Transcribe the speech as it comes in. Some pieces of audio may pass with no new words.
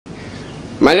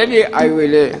My lady, I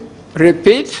will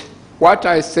repeat what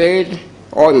I said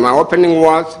on my opening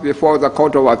words before the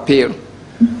Court of Appeal.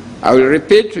 I will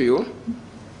repeat to you.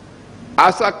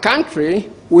 As a country,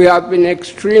 we have been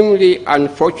extremely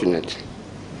unfortunate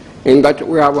in that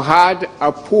we have had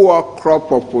a poor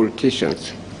crop of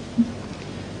politicians.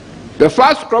 The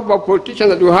first crop of politicians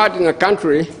that we had in the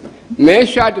country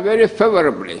measured very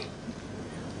favorably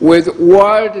with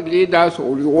world leaders,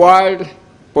 with world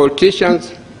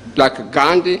politicians like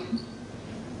Gandhi,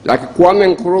 like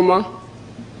Kwame Nkrumah,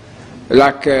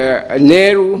 like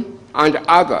Nehru, and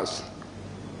others.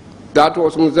 That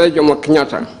was Mzee Jomo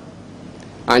Kenyatta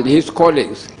and his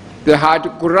colleagues. They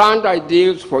had grand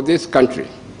ideals for this country.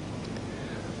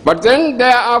 But then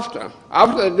thereafter,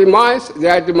 after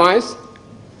their demise,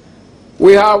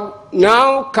 we have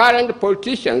now current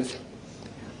politicians,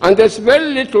 and there's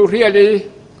very little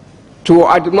really to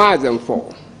admire them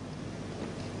for.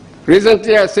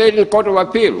 Recently I said in Court of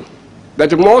Appeal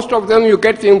that most of them you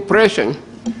get the impression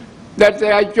that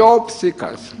they are job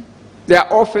seekers, they are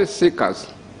office seekers.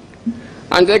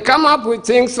 And they come up with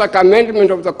things like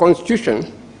amendment of the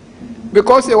Constitution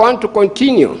because they want to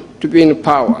continue to be in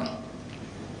power.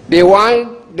 They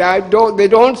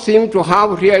don't seem to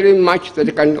have really much that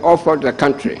they can offer the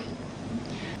country.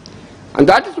 And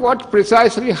that is what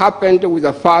precisely happened with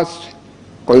the first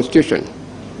Constitution.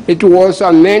 It was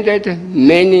amended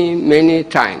many, many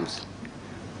times,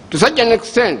 to such an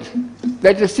extent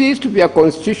that it ceased to be a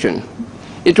Constitution.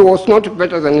 It was not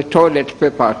better than a toilet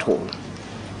paper at all.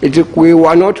 We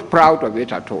were not proud of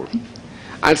it at all.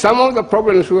 And some of the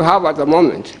problems we have at the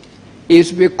moment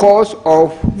is because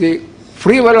of the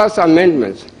frivolous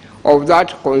amendments of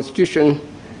that Constitution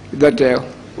that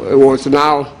was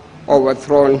now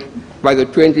overthrown by the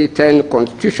 2010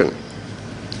 Constitution.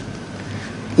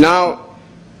 Now,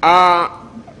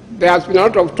 there has been a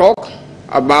lot of talk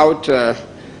about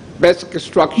basic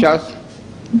structures.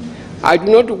 I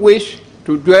do not wish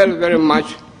to dwell very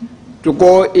much to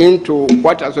go into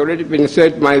what has already been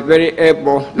said by my very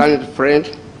able learned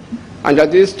friend. And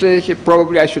at this stage,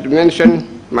 probably I should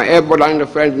mention my able learned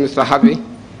friend, Mr. Harvey.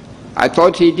 I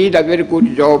thought he did a very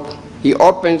good job. He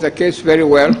opened the case very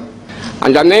well.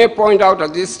 And I may point out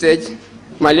at this stage,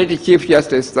 my Lady Chief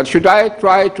Justice, that should I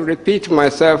try to repeat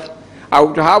myself, I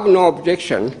would have no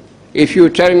objection if you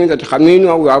tell me that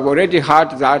Khaminwa, we have already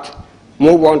heard that,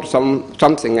 move on to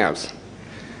something else.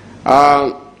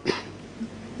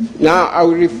 Now I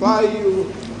will refer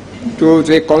you to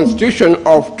the Constitution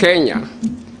of Kenya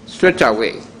straight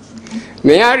away.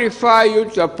 May I refer you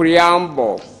to the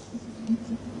preamble?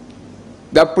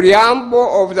 The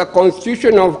preamble of the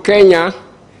Constitution of Kenya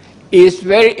is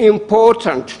very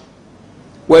important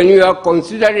when you are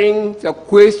considering the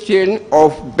question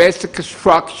of basic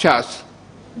structures.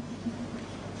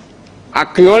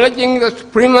 Acknowledging the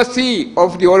supremacy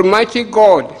of the Almighty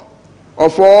God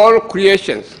of all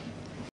creations,